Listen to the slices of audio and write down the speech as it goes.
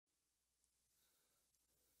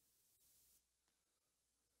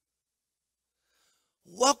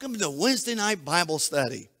welcome to Wednesday night Bible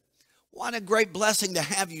study. What a great blessing to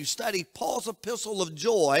have you study Paul's epistle of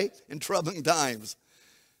joy in troubling times.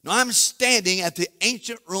 Now, I'm standing at the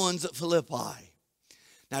ancient ruins at Philippi.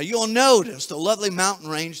 Now, you'll notice the lovely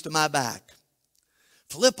mountain range to my back.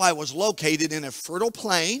 Philippi was located in a fertile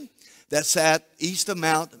plain that sat east of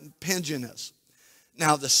Mount Penginus.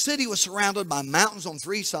 Now, the city was surrounded by mountains on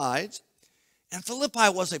three sides, and Philippi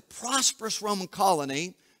was a prosperous Roman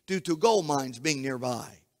colony due to gold mines being nearby.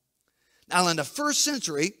 Now, in the first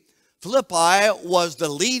century, Philippi was the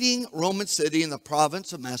leading Roman city in the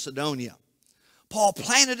province of Macedonia. Paul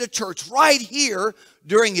planted a church right here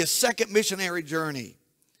during his second missionary journey.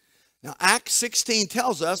 Now, Acts 16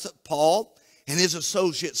 tells us that Paul and his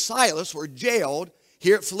associate Silas were jailed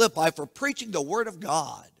here at Philippi for preaching the word of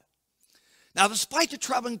God. Now, despite the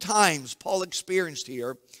troubling times Paul experienced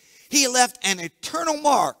here, he left an eternal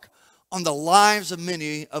mark on the lives of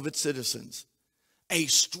many of its citizens. A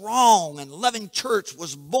strong and loving church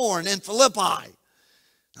was born in Philippi.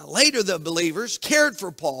 Now, later, the believers cared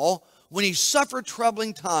for Paul when he suffered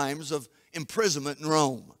troubling times of imprisonment in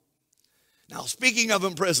Rome. Now, speaking of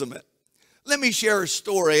imprisonment, let me share a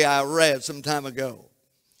story I read some time ago.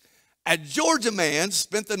 A Georgia man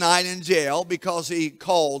spent the night in jail because he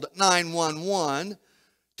called 911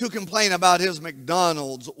 to complain about his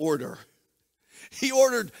McDonald's order. He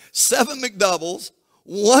ordered 7 McDoubles,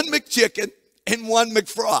 1 McChicken, and 1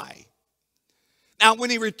 McFry. Now, when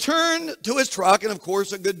he returned to his truck, and of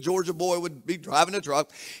course a good Georgia boy would be driving a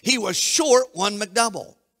truck, he was short 1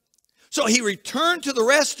 McDouble. So he returned to the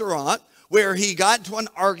restaurant where he got into an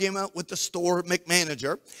argument with the store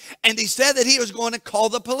manager, and he said that he was going to call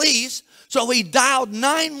the police, so he dialed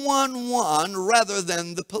 911 rather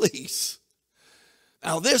than the police.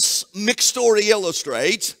 Now, this McStory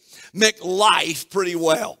illustrates McLife pretty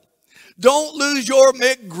well. Don't lose your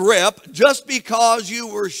McGrip just because you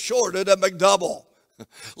were shorted a McDouble.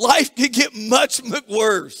 Life can get much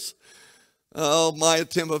worse. Oh, my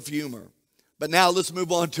attempt of humor. But now let's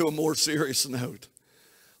move on to a more serious note.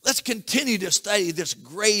 Let's continue to study this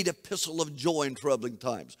great epistle of joy in troubling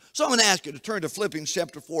times. So I'm going to ask you to turn to Philippians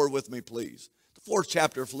chapter 4 with me, please. The 4th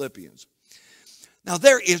chapter of Philippians. Now,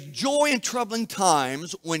 there is joy in troubling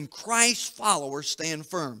times when Christ's followers stand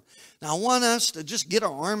firm. Now, I want us to just get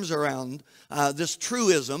our arms around this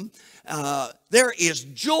truism. There is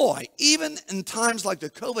joy, even in times like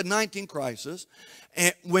the COVID-19 crisis,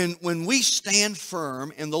 when we stand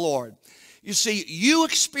firm in the Lord. You see, you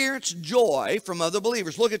experience joy from other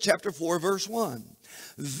believers. Look at chapter 4, verse 1.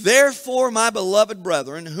 Therefore, my beloved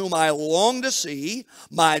brethren, whom I long to see,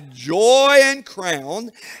 my joy and crown,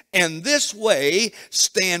 and this way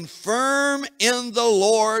stand firm in the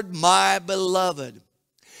Lord, my beloved.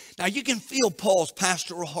 Now, you can feel Paul's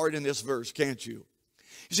pastoral heart in this verse, can't you?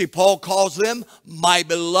 You see, Paul calls them my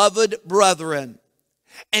beloved brethren.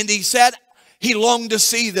 And he said he longed to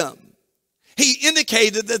see them. He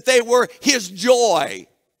indicated that they were his joy.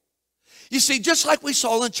 You see, just like we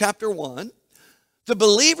saw in chapter 1, the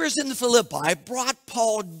believers in Philippi brought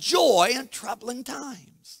Paul joy in troubling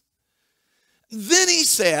times. Then he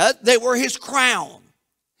said they were his crown.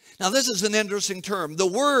 Now, this is an interesting term. The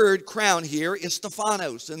word crown here is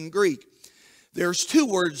Stephanos in Greek. There's 2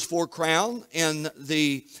 words for crown in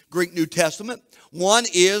the Greek New Testament. One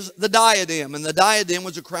is the diadem, and the diadem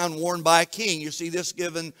was a crown worn by a king. You see this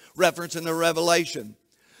given reference in the Revelation.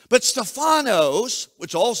 But Stephanos,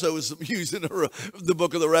 which also is used in the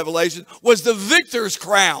book of the Revelation, was the victor's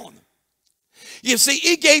crown. You see,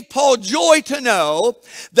 it gave Paul joy to know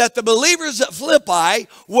that the believers at Philippi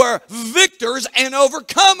were victors and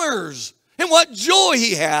overcomers. And what joy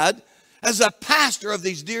he had as a pastor of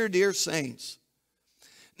these dear, dear saints.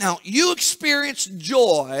 Now, you experience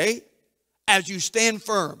joy as you stand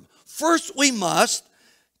firm. First, we must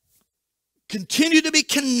continue to be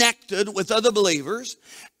connected with other believers.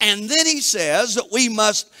 And then he says that we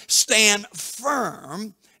must stand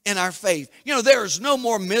firm in our faith. You know, there is no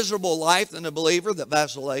more miserable life than a believer that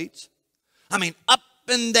vacillates. I mean, up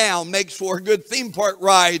and down makes for a good theme park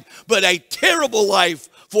ride, but a terrible life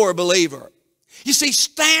for a believer. You see,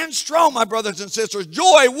 stand strong, my brothers and sisters.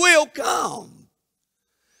 Joy will come.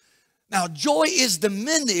 Now, joy is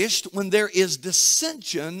diminished when there is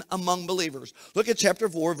dissension among believers. Look at chapter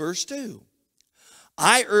 4, verse 2.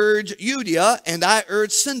 I urge Euodia and I urge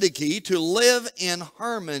Syntyche to live in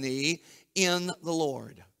harmony in the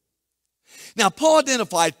Lord. Now, Paul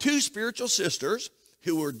identified 2 spiritual sisters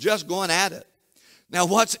who were just going at it. Now,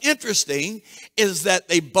 what's interesting is that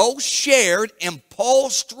they both shared in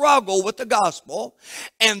Paul's struggle with the gospel,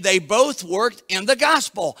 and they both worked in the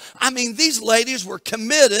gospel. I mean, these ladies were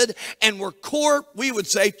committed and were core, we would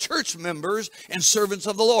say, church members and servants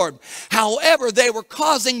of the Lord. However, they were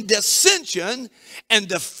causing dissension, and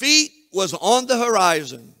defeat was on the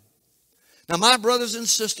horizon. Now, my brothers and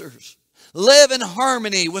sisters, live in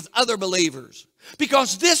harmony with other believers,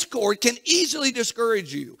 because discord can easily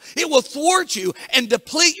discourage you. It will thwart you and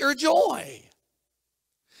deplete your joy.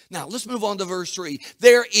 Now, let's move on to verse 3.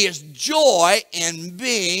 There is joy in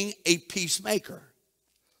being a peacemaker.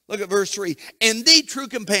 Look at verse 3. Indeed, true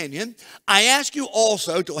companion, I ask you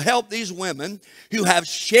also to help these women who have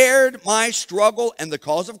shared my struggle and the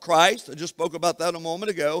cause of Christ. I just spoke about that a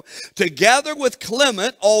moment ago. Together with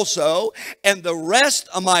Clement also and the rest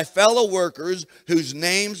of my fellow workers whose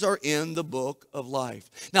names are in the book of life.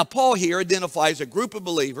 Now, Paul here identifies a group of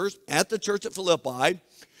believers at the church at Philippi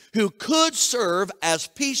who could serve as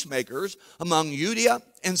peacemakers among Judea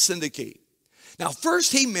and Syntyche. Now,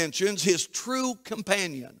 first he mentions his true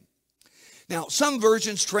companion. Now, some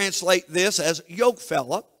versions translate this as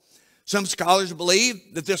yokefellow. Some scholars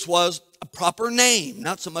believe that this was a proper name,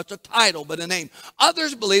 not so much a title, but a name.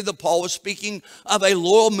 Others believe that Paul was speaking of a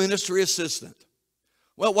loyal ministry assistant.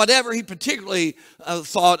 Well, whatever he particularly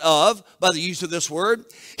thought of by the use of this word,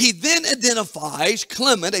 he then identifies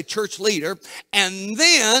Clement, a church leader, and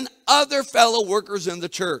then other fellow workers in the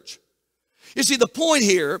church. You see, the point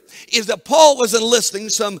here is that Paul was enlisting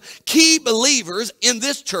some key believers in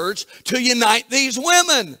this church to unite these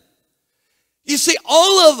women. You see,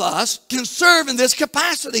 all of us can serve in this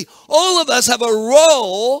capacity. All of us have a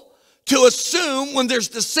role to assume when there's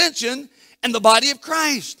dissension in the body of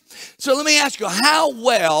Christ. So let me ask you, how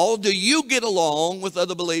well do you get along with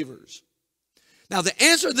other believers? Now, the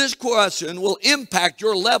answer to this question will impact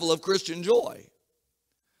your level of Christian joy.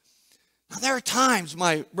 Now, there are times,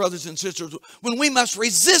 my brothers and sisters, when we must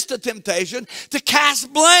resist the temptation to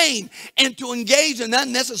cast blame and to engage in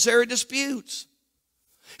unnecessary disputes.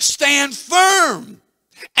 Stand firm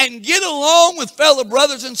and get along with fellow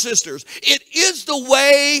brothers and sisters. It is the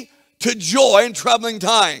way to joy in troubling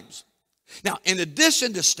times. Now, in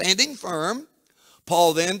addition to standing firm,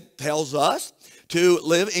 Paul then tells us to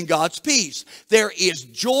live in God's peace. There is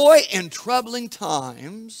joy in troubling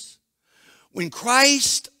times when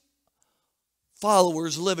Christ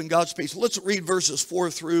followers live in God's peace. Let's read verses 4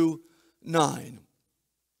 through 9.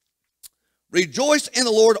 Rejoice in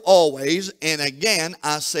the Lord always, and again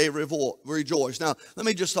I say rejoice. Now, let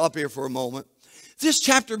me just stop here for a moment. This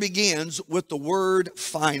chapter begins with the word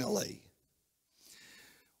finally.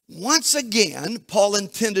 Once again, Paul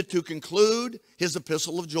intended to conclude his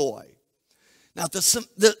epistle of joy. Now, the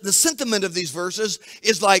sentiment of these verses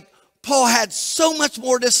is like Paul had so much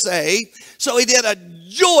more to say, so he did a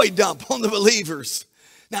joy dump on the believers.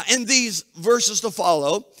 Now, in these verses to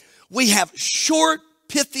follow, we have short,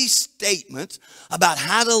 pithy statements about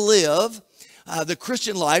how to live the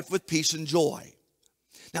Christian life with peace and joy.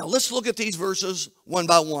 Now, let's look at these verses one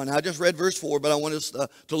by one. I just read verse 4, but I want us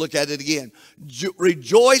to look at it again.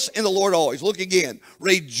 Rejoice in the Lord always. Look again.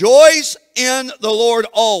 Rejoice in the Lord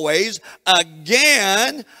always.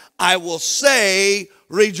 Again, I will say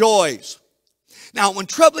rejoice. Now, when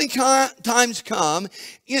troubling times come,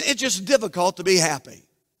 it's just difficult to be happy.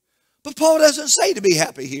 But Paul doesn't say to be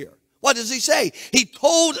happy here. What does he say? He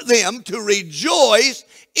told them to rejoice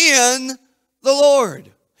in the Lord.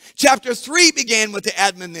 Chapter 3 began with the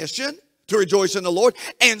admonition to rejoice in the Lord,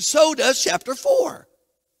 and so does chapter 4.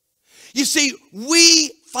 You see, we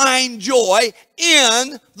find joy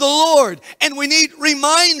in the Lord, and we need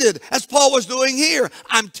reminded, as Paul was doing here.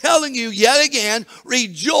 I'm telling you yet again,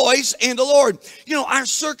 rejoice in the Lord. You know, our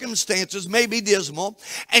circumstances may be dismal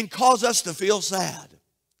and cause us to feel sad.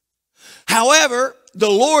 However, the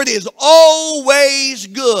Lord is always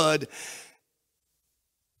good,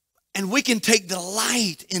 and we can take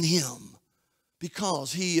delight in Him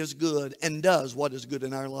because He is good and does what is good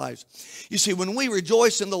in our lives. You see, when we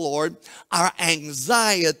rejoice in the Lord, our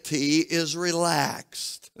anxiety is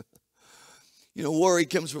relaxed. You know, worry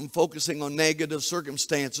comes from focusing on negative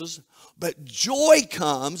circumstances, but joy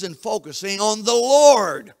comes in focusing on the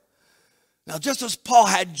Lord. Now, just as Paul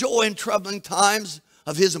had joy in troubling times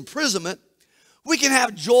of his imprisonment, we can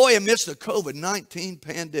have joy amidst the COVID-19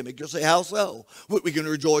 pandemic. You'll say, how so? We can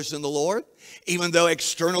rejoice in the Lord. Even though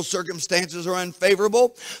external circumstances are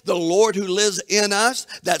unfavorable, the Lord who lives in us,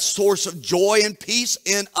 that source of joy and peace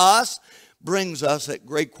in us, brings us that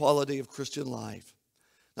great quality of Christian life.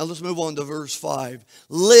 Now let's move on to verse 5.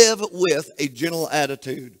 Live with a gentle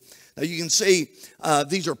attitude. Now you can see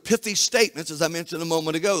these are pithy statements, as I mentioned a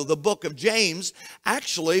moment ago. The book of James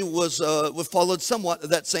actually was followed somewhat of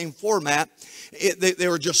that same format. They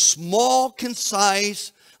were just small,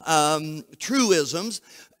 concise truisms.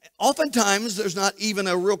 Oftentimes there's not even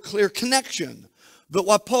a real clear connection. But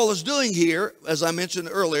what Paul is doing here, as I mentioned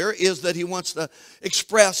earlier, is that he wants to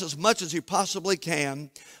express as much as he possibly can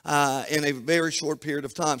in a very short period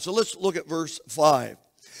of time. So let's look at verse 5.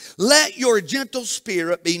 Let your gentle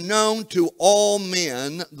spirit be known to all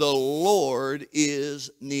men. The Lord is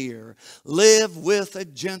near. Live with a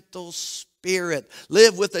gentle spirit.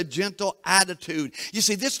 Live with a gentle attitude. You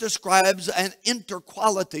see, this describes an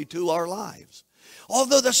interquality to our lives.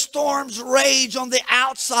 Although the storms rage on the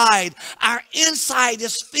outside, our inside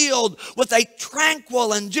is filled with a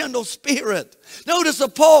tranquil and gentle spirit. Notice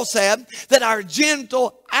that Paul said that our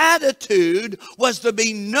gentle attitude was to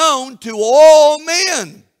be known to all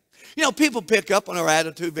men. You know, people pick up on our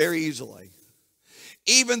attitude very easily.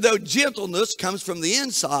 Even though gentleness comes from the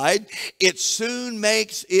inside, it soon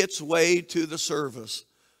makes its way to the surface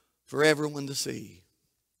for everyone to see.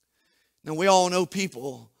 Now, we all know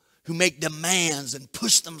people who make demands and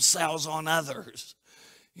push themselves on others.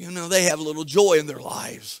 You know, they have little joy in their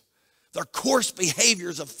lives. Their coarse behavior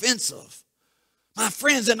is offensive. My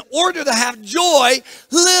friends, in order to have joy,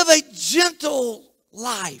 live a gentle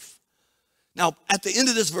life. Now, at the end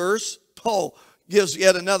of this verse, Paul gives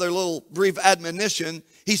yet another little brief admonition.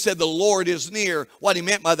 He said the Lord is near. What he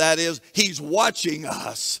meant by that is he's watching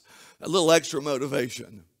us. A little extra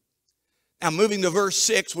motivation. Now, moving to verse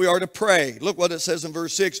 6, we are to pray. Look what it says in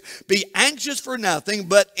verse 6. Be anxious for nothing,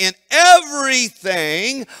 but in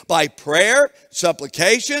everything, by prayer,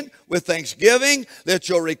 supplication, with thanksgiving, that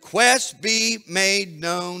your requests be made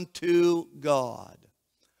known to God.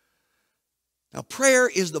 Now, prayer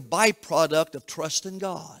is the byproduct of trust in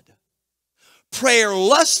God.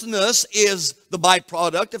 Prayerlessness is the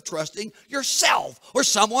byproduct of trusting yourself or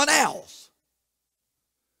someone else.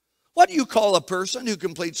 What do you call a person who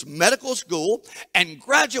completes medical school and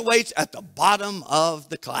graduates at the bottom of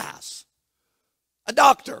the class? A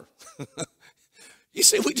doctor. You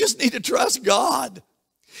see, we just need to trust God.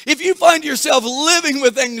 If you find yourself living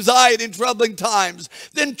with anxiety in troubling times,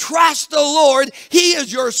 then trust the Lord. He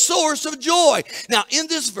is your source of joy. Now, in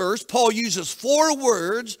this verse, Paul uses 4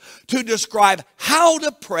 words to describe how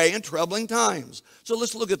to pray in troubling times. So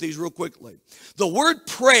let's look at these real quickly. The word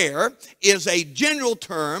prayer is a general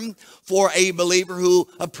term for a believer who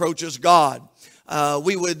approaches God.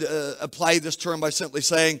 We would apply this term by simply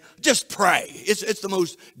saying, just pray. It's the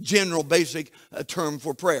most general, basic term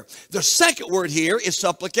for prayer. The second word here is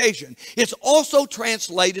supplication. It's also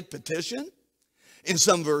translated petition in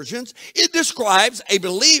some versions. It describes a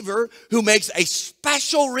believer who makes a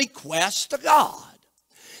special request to God.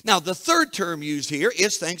 Now, the third term used here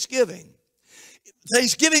is thanksgiving.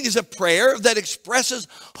 Thanksgiving is a prayer that expresses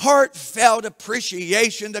heartfelt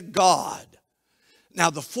appreciation to God. Now,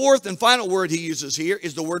 the fourth and final word he uses here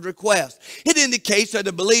is the word request. It indicates that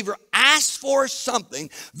a believer asks for something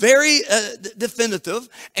very definitive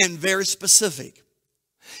and very specific.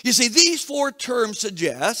 You see, these 4 terms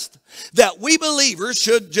suggest that we believers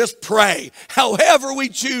should just pray. However we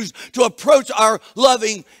choose to approach our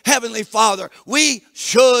loving Heavenly Father, we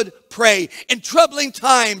should pray. In troubling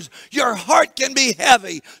times, your heart can be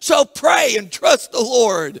heavy. So pray and trust the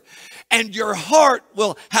Lord, and your heart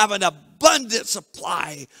will have an abundant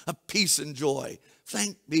supply of peace and joy.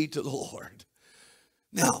 Thank be to the Lord.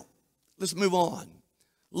 Now, let's move on.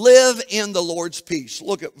 Live in the Lord's peace.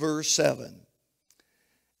 Look at verse 7.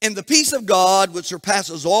 And the peace of God, which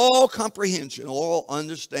surpasses all comprehension, all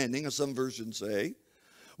understanding, as some versions say,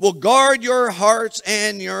 will guard your hearts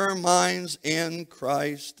and your minds in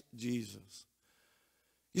Christ Jesus.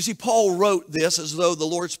 You see, Paul wrote this as though the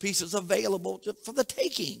Lord's peace is available for the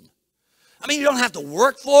taking. I mean, you don't have to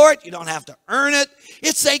work for it. You don't have to earn it.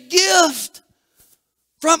 It's a gift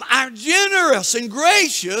from our generous and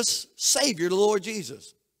gracious Savior, the Lord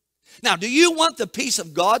Jesus. Now, do you want the peace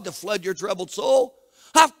of God to flood your troubled soul?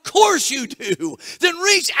 Of course you do. Then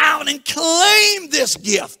reach out and claim this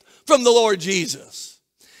gift from the Lord Jesus.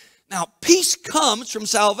 Now, peace comes from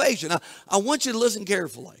salvation. I want you to listen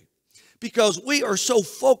carefully, because we are so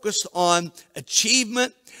focused on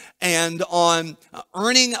achievement and on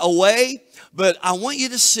earning a way. But I want you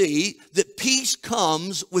to see that peace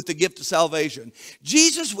comes with the gift of salvation.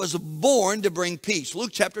 Jesus was born to bring peace.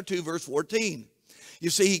 Luke chapter 2, verse 14. You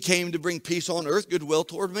see, he came to bring peace on earth, goodwill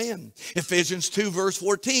toward men. Ephesians 2 verse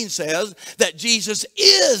 14 says that Jesus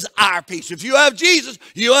is our peace. If you have Jesus,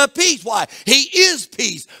 you have peace. Why? He is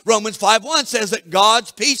peace. Romans 5:1 says that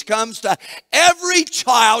God's peace comes to every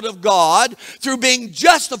child of God through being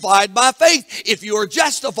justified by faith. If you are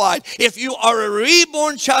justified, if you are a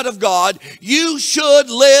reborn child of God, you should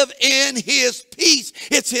live in his peace.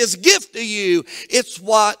 It's his gift to you. It's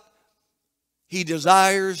what he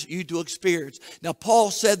desires you to experience. Now, Paul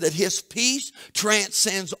said that his peace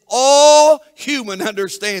transcends all human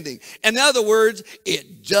understanding. In other words,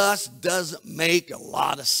 it just doesn't make a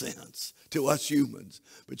lot of sense to us humans.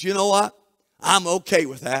 But you know what? I'm okay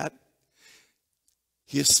with that.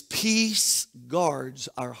 His peace guards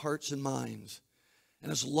our hearts and minds.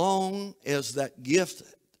 And as long as that gift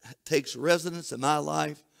takes residence in my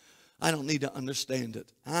life, I don't need to understand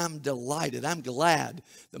it. I'm delighted. I'm glad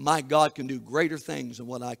that my God can do greater things than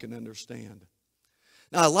what I can understand.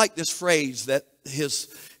 Now, I like this phrase that his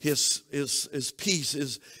peace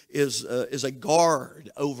is a guard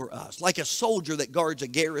over us. Like a soldier that guards a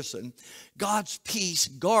garrison, God's peace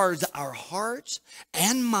guards our hearts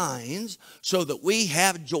and minds so that we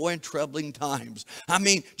have joy in troubling times. I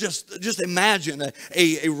mean, just imagine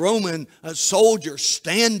a Roman soldier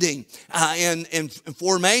standing in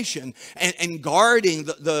formation and guarding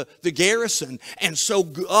the garrison. And so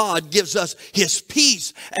God gives us his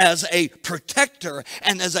peace as a protector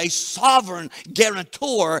and as a sovereign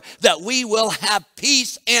guarantor that we will have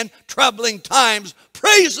peace in troubling times.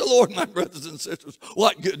 Praise the Lord, my brothers and sisters.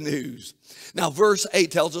 What good news. Now, verse 8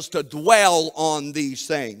 tells us to dwell on these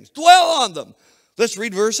things. Dwell on them. Let's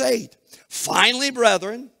read verse 8. Finally,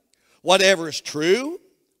 brethren, whatever is true,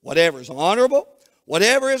 whatever is honorable,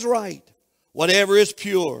 whatever is right, whatever is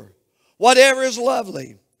pure, whatever is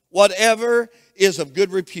lovely, whatever is of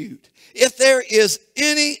good repute, if there is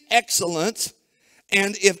any excellence,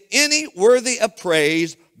 and if any worthy of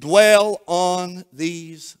praise, dwell on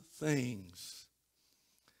these things.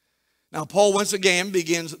 Now, Paul once again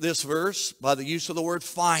begins this verse by the use of the word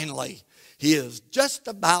finally. He is just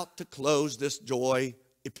about to close this joy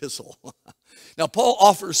epistle. Now, Paul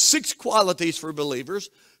offers 6 qualities for believers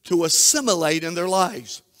to assimilate in their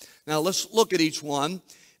lives. Now, let's look at each one.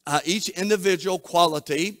 Each individual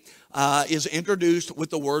quality is introduced with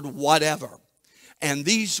the word whatever. And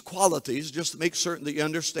these qualities, just to make certain that you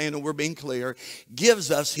understand and we're being clear,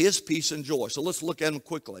 gives us his peace and joy. So let's look at them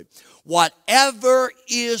quickly. Whatever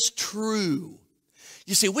is true.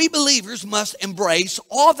 You see, we believers must embrace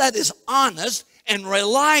all that is honest and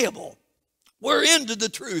reliable. We're into the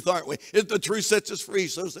truth, aren't we? If the truth sets us free,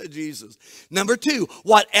 so said Jesus. Number 2,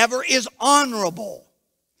 whatever is honorable.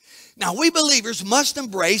 Now, we believers must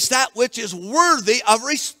embrace that which is worthy of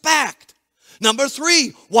respect. Number 3,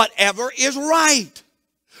 whatever is right.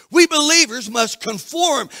 We believers must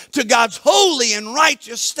conform to God's holy and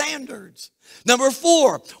righteous standards. Number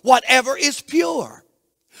 4, whatever is pure.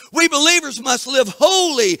 We believers must live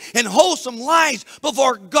holy and wholesome lives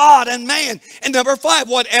before God and man. And number 5,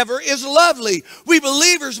 whatever is lovely. We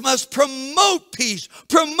believers must promote peace,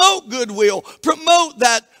 promote goodwill, promote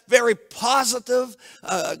that very positive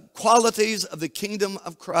qualities of the kingdom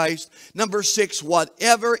of Christ. Number 6,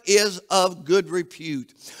 whatever is of good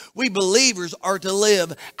repute. We believers are to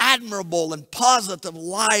live admirable and positive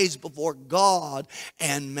lives before God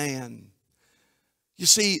and man. You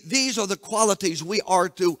see, these are the qualities we are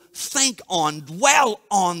to think on, dwell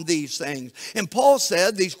on these things. And Paul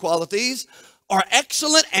said these qualities are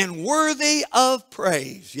excellent and worthy of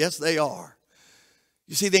praise. Yes, they are.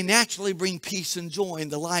 You see, they naturally bring peace and joy in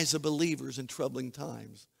the lives of believers in troubling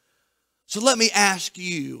times. So let me ask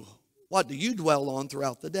you, what do you dwell on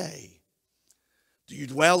throughout the day? Do you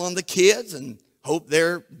dwell on the kids and hope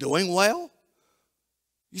they're doing well?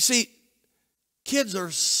 You see, kids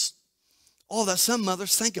are all that some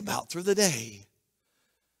mothers think about through the day.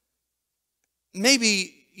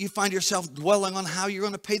 Maybe you find yourself dwelling on how you're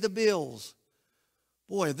going to pay the bills.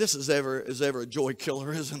 Boy, this is ever a joy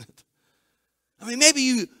killer, isn't it? I mean, maybe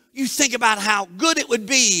you think about how good it would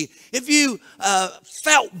be if you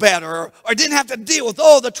felt better or didn't have to deal with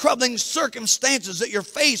all the troubling circumstances that you're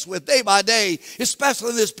faced with day by day, especially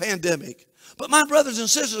in this pandemic. But my brothers and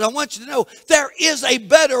sisters, I want you to know there is a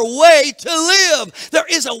better way to live. There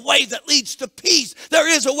is a way that leads to peace. There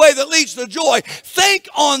is a way that leads to joy. Think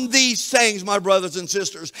on these things, my brothers and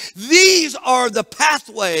sisters. These are the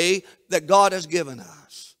pathway that God has given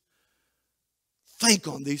us. Think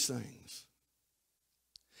on these things.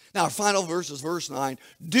 Now, our final verse is verse 9.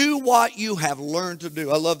 Do what you have learned to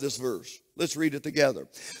do. I love this verse. Let's read it together.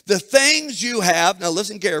 The things you have, now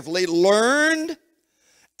listen carefully, learned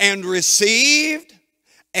and received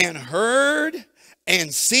and heard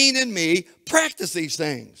and seen in me, practice these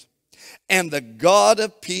things, and the God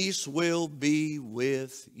of peace will be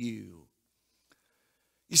with you.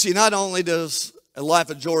 You see, not only does a life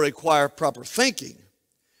of joy require proper thinking,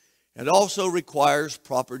 it also requires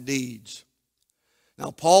proper deeds.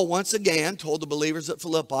 Now, Paul once again told the believers at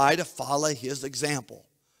Philippi to follow his example.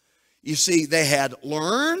 You see, they had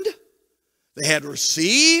learned, they had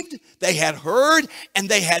received, they had heard, and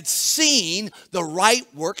they had seen the right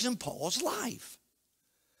works in Paul's life.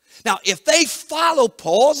 Now, if they follow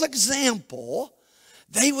Paul's example,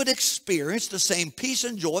 they would experience the same peace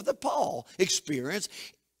and joy that Paul experienced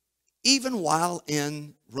even while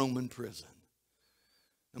in Roman prison.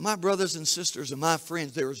 And my brothers and sisters and my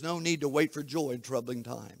friends, there is no need to wait for joy in troubling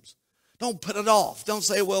times. Don't put it off. Don't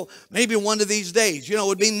say, well, maybe one of these days, it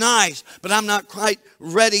would be nice, but I'm not quite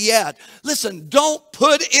ready yet. Listen, don't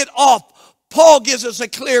put it off. Paul gives us a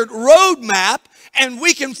clear roadmap, and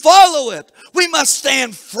we can follow it. We must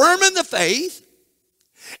stand firm in the faith,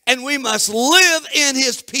 and we must live in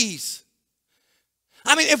his peace.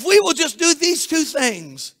 I mean, if we will just do these two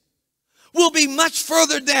things, we'll be much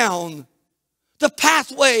further down the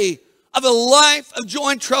pathway of a life of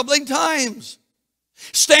joy in troubling times.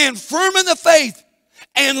 Stand firm in the faith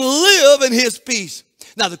and live in his peace.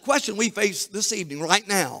 Now, the question we face this evening right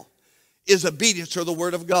now is obedience to the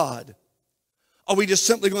word of God. Are we just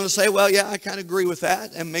simply going to say, well, yeah, I kind of agree with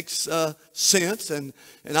that and makes sense, and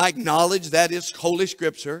I acknowledge that is Holy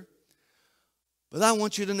Scripture. But I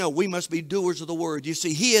want you to know we must be doers of the word. You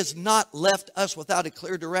see, he has not left us without a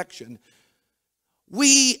clear direction.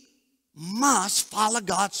 We must follow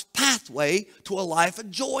God's pathway to a life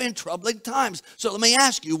of joy in troubling times. So let me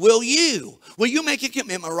ask you, will you make a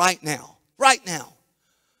commitment right now? Right now.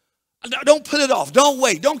 Don't put it off. Don't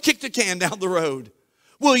wait. Don't kick the can down the road.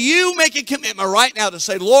 Will you make a commitment right now to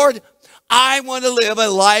say, Lord, I want to live a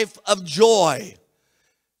life of joy.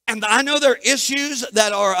 And I know there are issues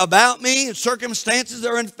that are about me and circumstances that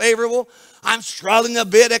are unfavorable. I'm struggling a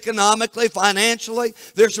bit economically, financially.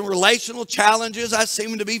 There's some relational challenges I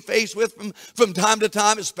seem to be faced with from time to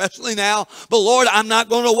time, especially now. But Lord, I'm not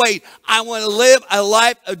going to wait. I want to live a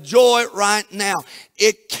life of joy right now.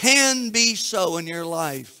 It can be so in your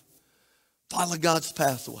life. Follow God's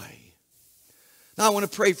pathway. Now I want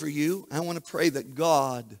to pray for you. I want to pray that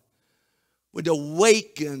God would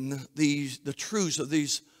awaken the truths of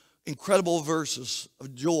these incredible verses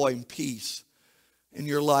of joy and peace in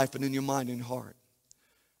your life and in your mind and heart.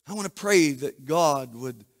 I want to pray that God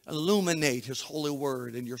would illuminate his holy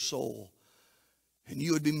word in your soul, and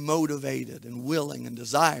you would be motivated and willing and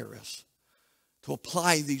desirous to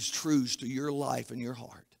apply these truths to your life and your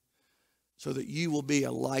heart, so that you will be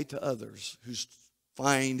a light to others who's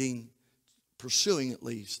pursuing at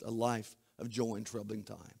least a life of joy in troubling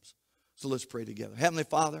times. So let's pray together. Heavenly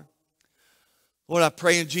Father, Lord, I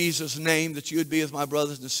pray in Jesus' name that you would be with my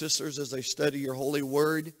brothers and sisters as they study your holy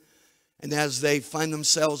word and as they find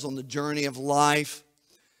themselves on the journey of life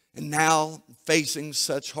and now facing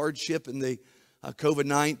such hardship in the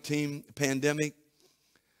COVID-19 pandemic.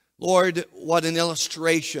 Lord, what an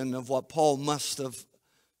illustration of what Paul must have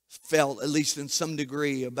felt, at least in some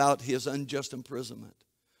degree, about his unjust imprisonment.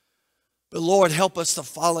 But Lord, help us to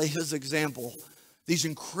follow his example, these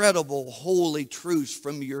incredible holy truths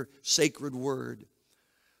from your sacred word.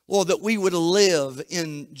 Lord, that we would live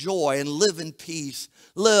in joy and live in peace.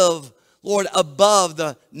 Live, Lord, above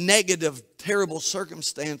the negative, terrible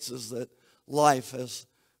circumstances that life has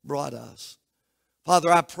brought us.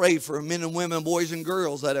 Father, I pray for men and women, boys and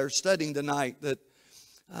girls that are studying tonight that,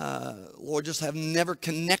 Lord, just have never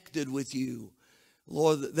connected with you.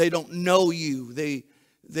 Lord, they don't know you.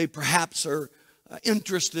 They perhaps are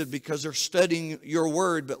interested because they're studying your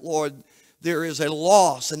word, but Lord, there is a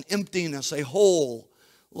loss, an emptiness, a hole,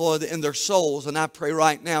 Lord, in their souls. And I pray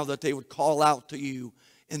right now that they would call out to you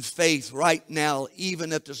in faith right now,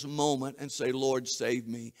 even at this moment, and say, Lord, save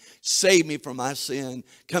me. Save me from my sin.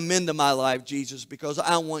 Come into my life, Jesus, because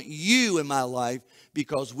I want you in my life,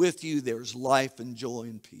 because with you there's life and joy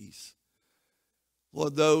and peace.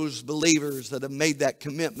 Lord, those believers that have made that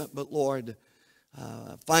commitment, but Lord,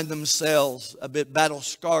 find themselves a bit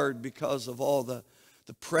battle-scarred because of all the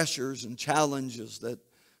pressures and challenges that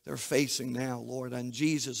they're facing now, Lord, in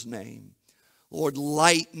Jesus' name. Lord,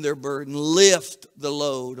 lighten their burden. Lift the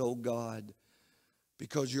load, oh God,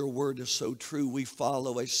 because your word is so true. We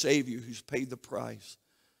follow a Savior who's paid the price.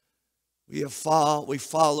 We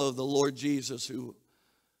follow the Lord Jesus, who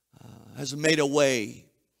has made a way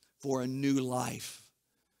for a new life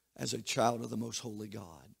as a child of the most holy God.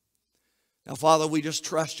 Now, Father, we just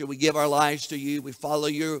trust you. We give our lives to you. We follow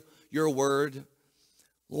your word.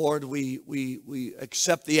 Lord, we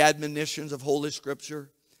accept the admonitions of Holy Scripture.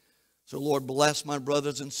 So, Lord, bless my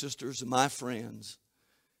brothers and sisters and my friends.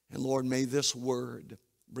 And, Lord, may this word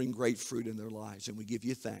bring great fruit in their lives. And we give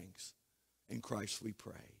you thanks. In Christ we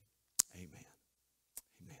pray. Amen.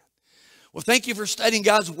 Amen. Well, thank you for studying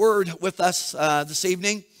God's word with us this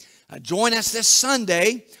evening. Join us this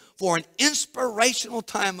Sunday for an inspirational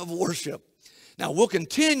time of worship. Now, we'll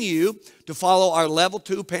continue to follow our Level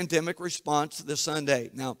 2 pandemic response this Sunday.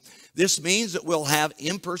 Now, this means that we'll have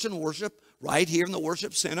in-person worship right here in the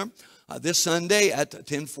worship center this Sunday at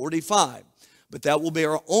 10:45. But that will be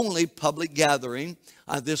our only public gathering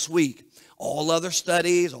this week. All other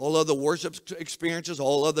studies, all other worship experiences,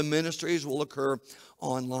 all other ministries will occur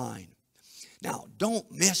online. Now, don't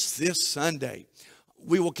miss this Sunday.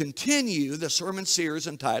 We will continue the sermon series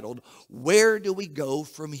entitled, Where Do We Go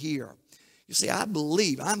From Here? You see,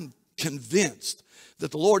 I'm convinced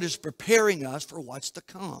that the Lord is preparing us for what's to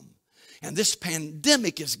come. And this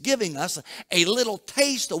pandemic is giving us a little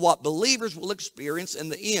taste of what believers will experience in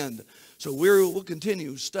the end. So we'll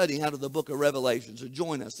continue studying out of the book of Revelation. So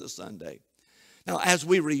join us this Sunday. Now, as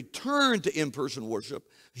we return to in-person worship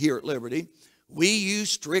here at Liberty, we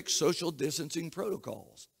use strict social distancing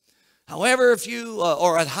protocols. However, if you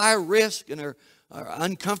are at high risk and are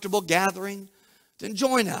uncomfortable gathering, then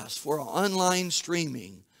join us for online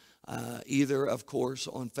streaming, either, of course,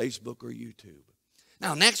 on Facebook or YouTube.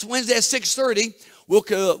 Now, next Wednesday at 6:30,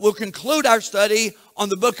 we'll conclude our study on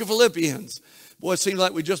the book of Philippians. Boy, it seems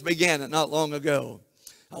like we just began it not long ago.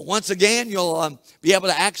 Once again, you'll be able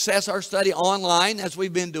to access our study online as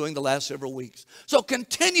we've been doing the last several weeks. So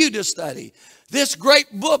continue to study this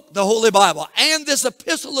great book, the Holy Bible, and this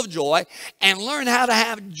epistle of joy, and learn how to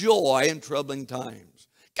have joy in troubling times.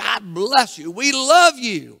 God bless you. We love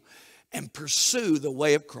you. And pursue the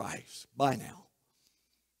way of Christ. Bye now.